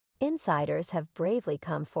Insiders have bravely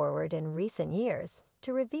come forward in recent years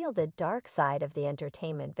to reveal the dark side of the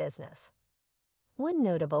entertainment business. One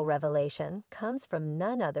notable revelation comes from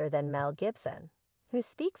none other than Mel Gibson, who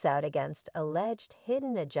speaks out against alleged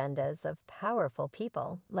hidden agendas of powerful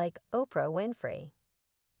people like Oprah Winfrey.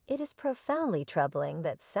 It is profoundly troubling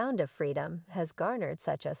that Sound of Freedom has garnered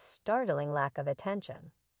such a startling lack of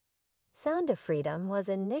attention. Sound of Freedom was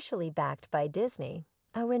initially backed by Disney,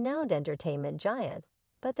 a renowned entertainment giant,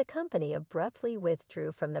 but the company abruptly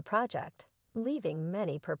withdrew from the project, leaving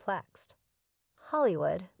many perplexed.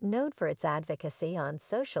 Hollywood, known for its advocacy on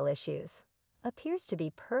social issues, appears to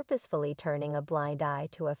be purposefully turning a blind eye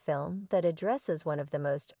to a film that addresses one of the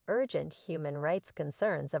most urgent human rights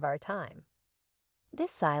concerns of our time.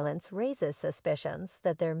 This silence raises suspicions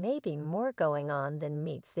that there may be more going on than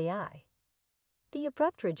meets the eye. The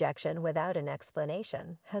abrupt rejection without an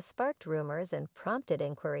explanation has sparked rumors and prompted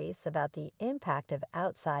inquiries about the impact of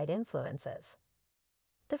outside influences.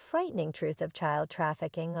 The frightening truth of child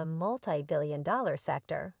trafficking, a multi-billion-dollar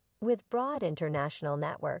sector with broad international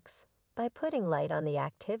networks, by putting light on the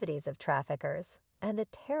activities of traffickers and the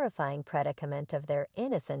terrifying predicament of their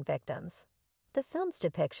innocent victims. The film's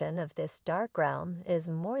depiction of this dark realm is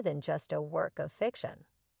more than just a work of fiction.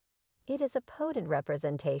 It is a potent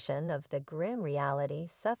representation of the grim reality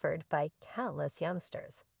suffered by countless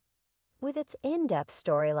youngsters. With its in-depth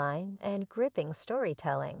storyline and gripping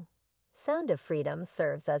storytelling, Sound of Freedom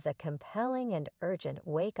serves as a compelling and urgent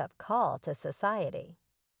wake-up call to society.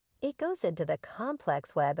 It goes into the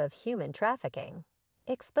complex web of human trafficking,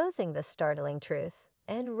 exposing the startling truth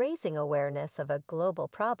and raising awareness of a global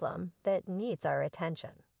problem that needs our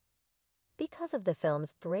attention. Because of the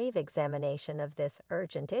film's brave examination of this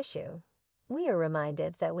urgent issue, we are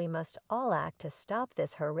reminded that we must all act to stop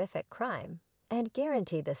this horrific crime and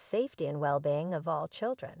guarantee the safety and well-being of all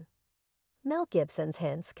children. Mel Gibson's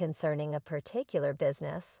hints concerning a particular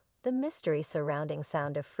business, the mystery surrounding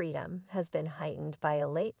Sound of Freedom, has been heightened by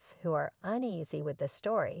elites who are uneasy with the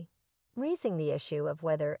story, raising the issue of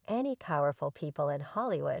whether any powerful people in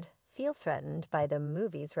Hollywood feel threatened by the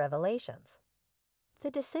movie's revelations. The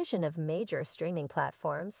decision of major streaming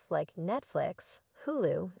platforms like Netflix,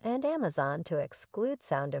 Hulu, and Amazon to exclude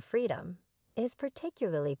Sound of Freedom is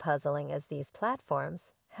particularly puzzling, as these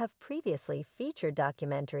platforms have previously featured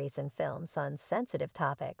documentaries and films on sensitive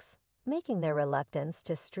topics, making their reluctance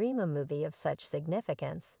to stream a movie of such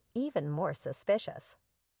significance even more suspicious.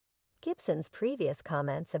 Gibson's previous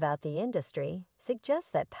comments about the industry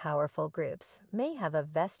suggest that powerful groups may have a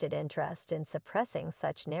vested interest in suppressing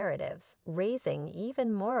such narratives, raising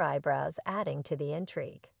even more eyebrows, adding to the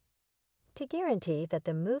intrigue. To guarantee that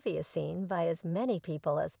the movie is seen by as many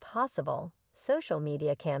people as possible, social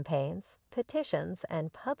media campaigns, petitions,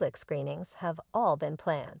 and public screenings have all been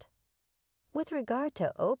planned. With regard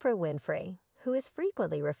to Oprah Winfrey, who is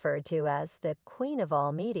frequently referred to as the Queen of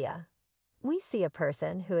all media, we see a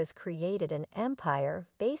person who has created an empire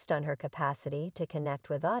based on her capacity to connect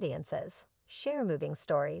with audiences, share moving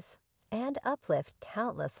stories, and uplift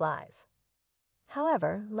countless lives.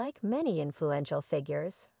 However, like many influential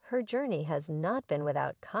figures, her journey has not been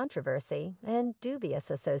without controversy and dubious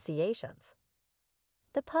associations.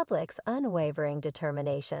 The public's unwavering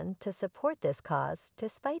determination to support this cause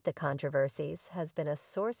despite the controversies has been a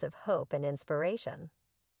source of hope and inspiration.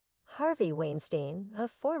 Harvey Weinstein, a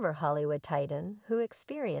former Hollywood titan who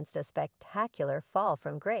experienced a spectacular fall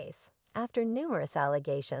from grace after numerous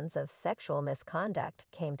allegations of sexual misconduct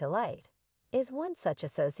came to light, is one such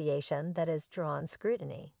association that has drawn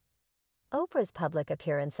scrutiny. Oprah's public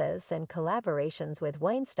appearances and collaborations with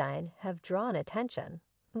Weinstein have drawn attention,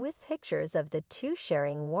 with pictures of the two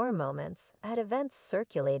sharing warm moments at events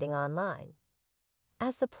circulating online.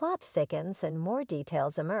 As the plot thickens and more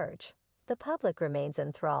details emerge, the public remains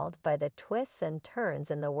enthralled by the twists and turns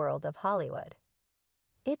in the world of Hollywood.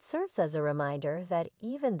 It serves as a reminder that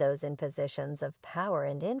even those in positions of power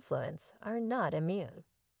and influence are not immune.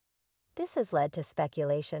 This has led to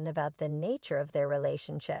speculation about the nature of their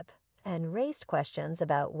relationship and raised questions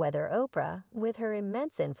about whether Oprah, with her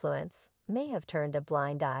immense influence, may have turned a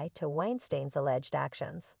blind eye to Weinstein's alleged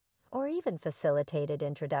actions, or even facilitated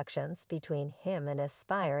introductions between him and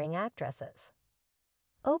aspiring actresses.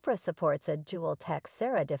 Oprah supports a dual-tech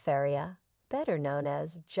Sarah DeFaria, better known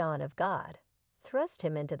as John of God, thrust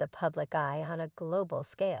him into the public eye on a global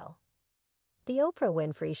scale. The Oprah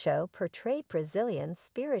Winfrey Show portrayed Brazilian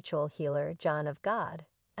spiritual healer John of God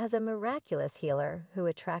as a miraculous healer who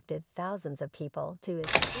attracted thousands of people to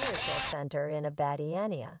his spiritual center in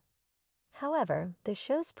Abadiânia. However, the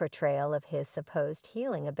show's portrayal of his supposed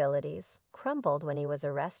healing abilities crumbled when he was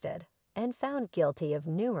arrested and found guilty of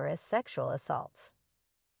numerous sexual assaults.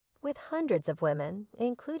 with hundreds of women,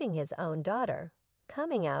 including his own daughter,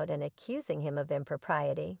 coming out and accusing him of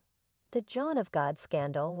impropriety. The John of God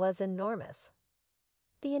scandal was enormous.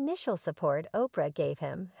 The initial support Oprah gave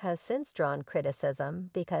him has since drawn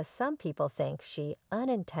criticism because some people think she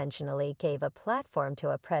unintentionally gave a platform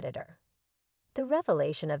to a predator. The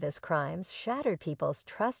revelation of his crimes shattered people's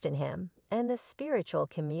trust in him and the spiritual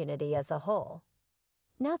community as a whole.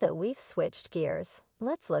 Now that we've switched gears,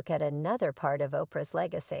 let's look at another part of Oprah's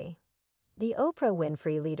legacy: the Oprah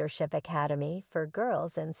Winfrey Leadership Academy for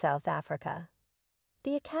Girls in South Africa.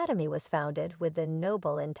 The academy was founded with the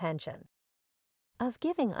noble intention of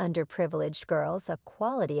giving underprivileged girls a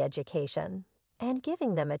quality education and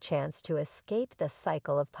giving them a chance to escape the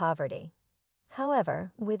cycle of poverty.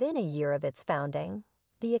 However, within a year of its founding,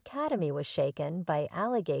 the academy was shaken by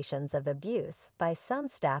allegations of abuse by some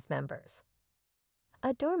staff members.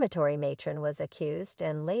 A dormitory matron was accused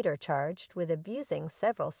and later charged with abusing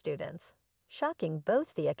several students, shocking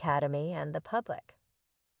both the academy and the public.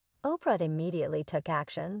 Oprah immediately took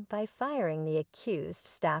action by firing the accused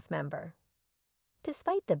staff member.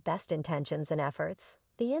 Despite the best intentions and efforts,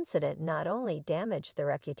 the incident not only damaged the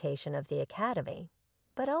reputation of the academy,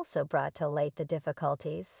 but also brought to light the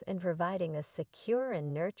difficulties in providing a secure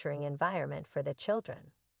and nurturing environment for the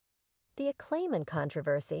children. The acclaim and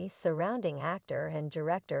controversy surrounding actor and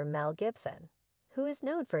director Mel Gibson, who is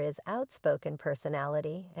known for his outspoken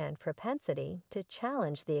personality and propensity to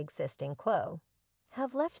challenge the existing quo,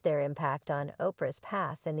 have left their impact on Oprah's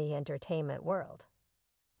path in the entertainment world.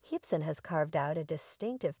 Gibson has carved out a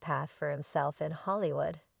distinctive path for himself in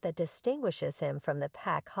Hollywood that distinguishes him from the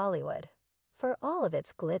pack Hollywood. For all of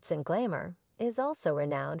its glitz and glamour, is also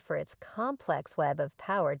renowned for its complex web of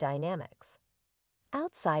power dynamics.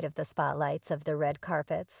 Outside of the spotlights of the red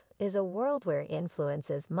carpets is a world where influence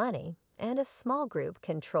is money and a small group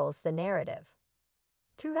controls the narrative.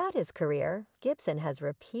 Throughout his career, Gibson has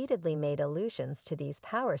repeatedly made allusions to these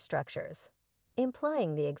power structures,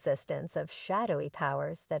 implying the existence of shadowy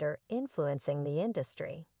powers that are influencing the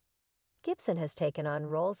industry. Gibson has taken on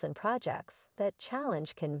roles and projects that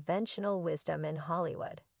challenge conventional wisdom in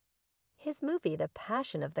Hollywood. His movie The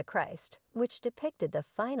Passion of the Christ, which depicted the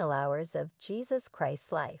final hours of Jesus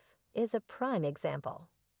Christ's life, is a prime example.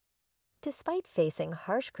 Despite facing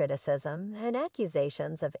harsh criticism and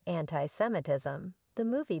accusations of anti-Semitism, the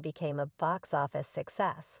movie became a box office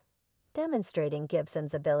success, demonstrating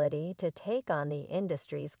Gibson's ability to take on the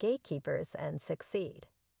industry's gatekeepers and succeed.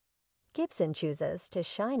 Gibson chooses to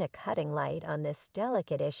shine a cutting light on this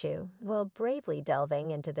delicate issue while bravely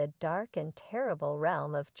delving into the dark and terrible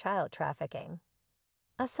realm of child trafficking,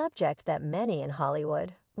 a subject that many in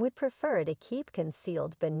Hollywood would prefer to keep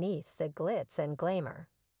concealed beneath the glitz and glamour.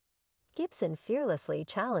 Gibson fearlessly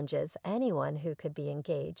challenges anyone who could be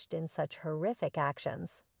engaged in such horrific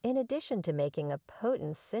actions, in addition to making a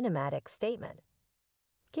potent cinematic statement.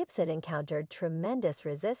 Gibson encountered tremendous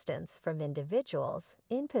resistance from individuals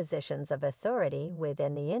in positions of authority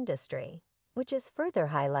within the industry, which is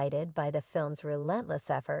further highlighted by the film's relentless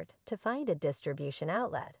effort to find a distribution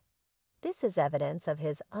outlet. This is evidence of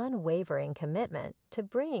his unwavering commitment to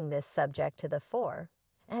bringing this subject to the fore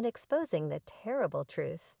and exposing the terrible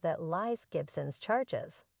truth that lies Gibson's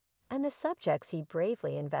charges, and the subjects he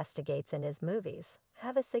bravely investigates in his movies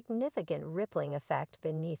have a significant rippling effect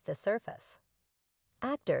beneath the surface.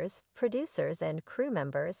 Actors, producers, and crew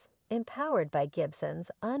members, empowered by Gibson's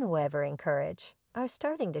unwavering courage, are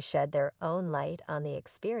starting to shed their own light on the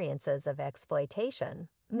experiences of exploitation,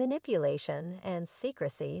 manipulation, and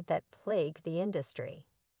secrecy that plague the industry.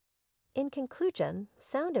 In conclusion,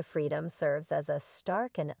 Sound of Freedom serves as a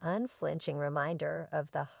stark and unflinching reminder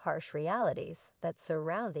of the harsh realities that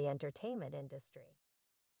surround the entertainment industry.